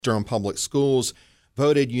Durham Public Schools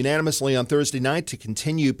voted unanimously on Thursday night to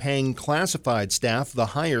continue paying classified staff the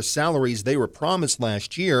higher salaries they were promised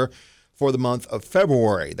last year for the month of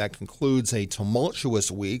February. That concludes a tumultuous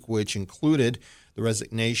week, which included the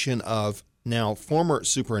resignation of now former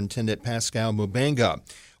Superintendent Pascal Mubenga.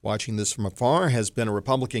 Watching this from afar has been a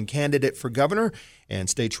Republican candidate for governor and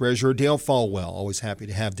State Treasurer Dale Folwell. Always happy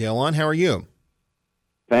to have Dale on. How are you?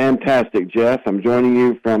 Fantastic, Jeff. I'm joining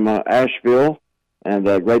you from Asheville, and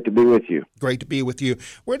great to be with you. Great to be with you.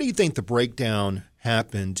 Where do you think the breakdown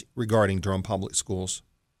happened regarding Durham Public Schools?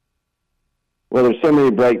 Well, there's so many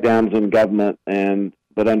breakdowns in government,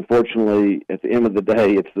 but unfortunately, at the end of the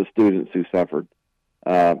day, it's the students who suffered.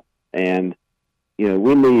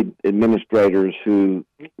 We need administrators who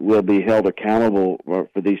will be held accountable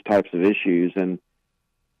for these types of issues. And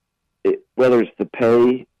whether it's the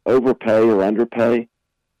pay, overpay, or underpay,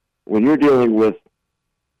 when you're dealing with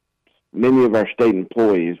many of our state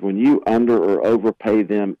employees, when you under or overpay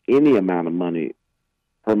them any amount of money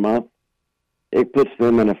per month, it puts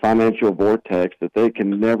them in a financial vortex that they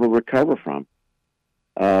can never recover from.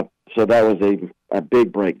 So that was a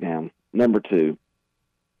big breakdown. Number two,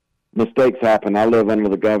 mistakes happen. I live under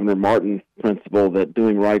the Governor Martin principle that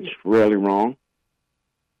doing right's rarely wrong.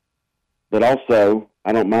 But also,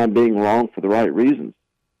 I don't mind being wrong for the right reasons.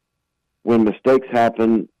 When mistakes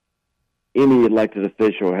happen, any elected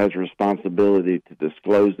official has a responsibility to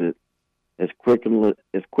disclose it as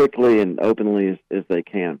quickly and openly as they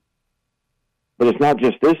can. But it's not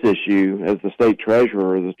just this issue. As the state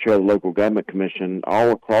treasurer or the chair of the local government commission,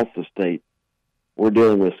 all across the state, we're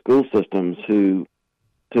dealing with school systems who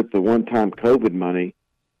took the one-time COVID money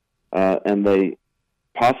and they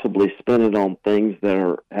possibly spent it on things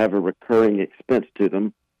that have a recurring expense to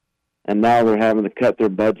them. And now they're having to cut their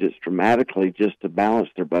budgets dramatically just to balance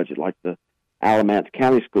their budget, like the Alamance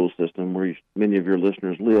County School System, where many of your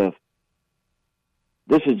listeners live.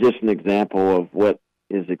 This is just an example of what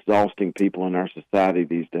is exhausting people in our society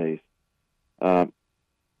these days.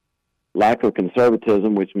 Lack of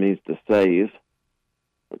conservatism, which means to save,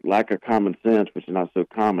 lack of common sense, which is not so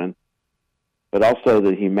common, but also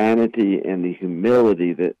the humanity and the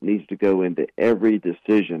humility that needs to go into every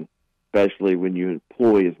decision, especially when you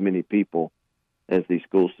employ as many people as these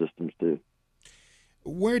school systems do.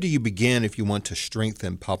 Where do you begin if you want to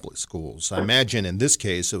strengthen public schools? I imagine in this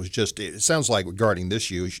case, it sounds like regarding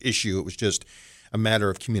this issue, it was just a matter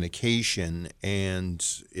of communication. And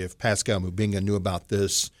if Pascal Mubenga knew about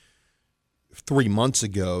this 3 months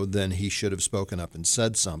ago, then he should have spoken up and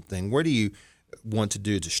said something. What do you want to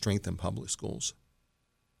do to strengthen public schools?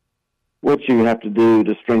 What you have to do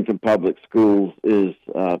to strengthen public schools is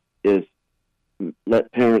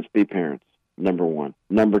let parents be parents, number one.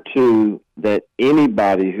 Number two, that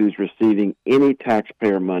anybody who's receiving any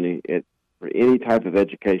taxpayer money for any type of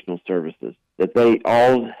educational services, that they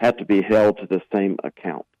all have to be held to the same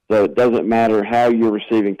account. So it doesn't matter how you're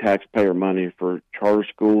receiving taxpayer money for charter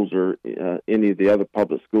schools or any of the other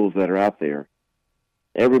public schools that are out there.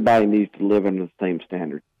 Everybody needs to live under the same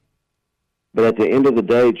standard. But at the end of the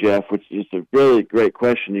day, Jeff, which is a really great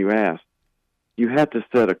question you asked, you have to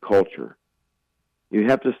set a culture. You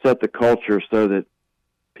have to set the culture so that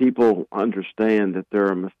people understand that there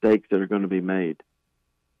are mistakes that are going to be made.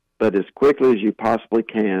 But as quickly as you possibly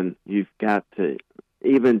can, you've got to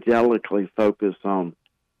evangelically focus on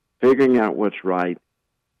figuring out what's right,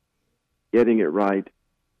 getting it right,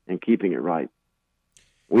 and keeping it right.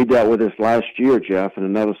 We dealt with this last year, Jeff, in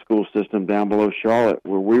another school system down below Charlotte,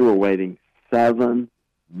 where we were waiting 7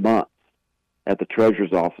 months at the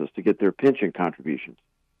treasurer's office to get their pension contributions.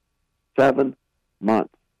 7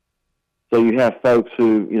 months. So you have folks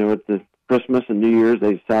who, at the Christmas and New Year's,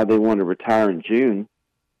 they decide they want to retire in June.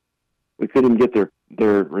 We couldn't get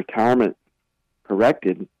their retirement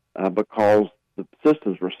corrected because the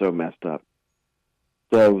systems were so messed up.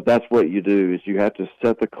 So that's what you do, is you have to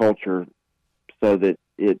set the culture so that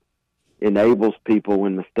it enables people,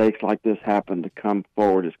 when mistakes like this happen, to come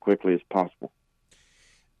forward as quickly as possible.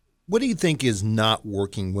 What do you think is not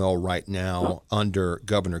working well right now under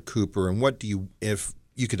Governor Cooper, and if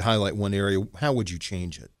you could highlight one area, how would you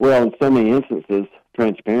change it? Well, in so many instances,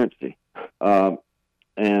 transparency.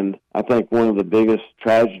 And I think one of the biggest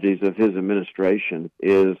tragedies of his administration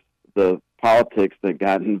is the politics that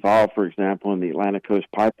got involved, for example, in the Atlantic Coast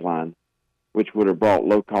Pipeline, which would have brought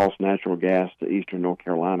low-cost natural gas to eastern North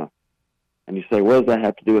Carolina. And you say, what does that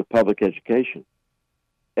have to do with public education?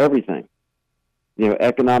 Everything.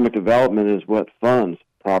 Economic development is what funds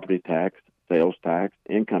property tax, sales tax,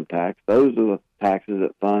 income tax. Those are the taxes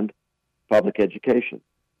that fund public education.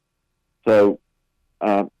 So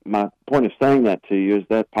my point of saying that to you is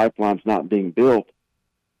that pipeline's not being built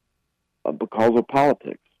because of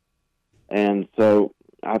politics. And so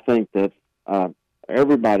I think that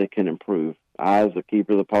everybody can improve. I, as a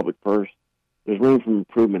keeper of the public purse, there's room for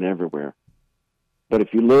improvement everywhere. But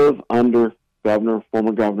if you live under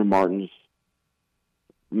former Governor Martin's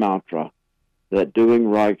mantra that doing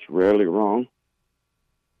right's rarely wrong,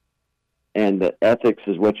 and that ethics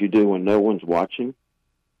is what you do when no one's watching,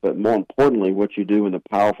 but more importantly, what you do when the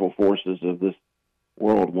powerful forces of this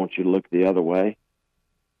world want you to look the other way,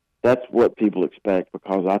 that's what people expect.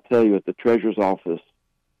 Because I tell you, at the Treasurer's office,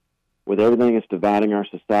 with everything that's dividing our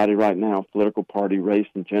society right now, political party, race,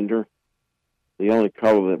 and gender, the only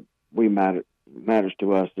color that matters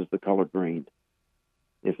to us is the color green.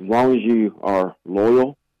 As long as you are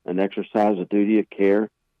loyal and exercise a duty of care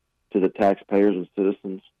to the taxpayers and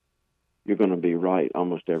citizens, you're going to be right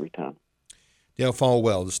almost every time. Dale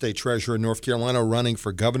Folwell, the state treasurer in North Carolina, running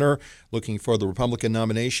for governor, looking for the Republican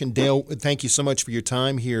nomination. Dale, thank you so much for your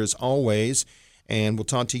time here as always, and we'll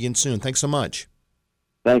talk to you again soon. Thanks so much.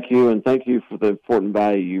 Thank you, and thank you for the important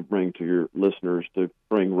value you bring to your listeners to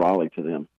bring Raleigh to them.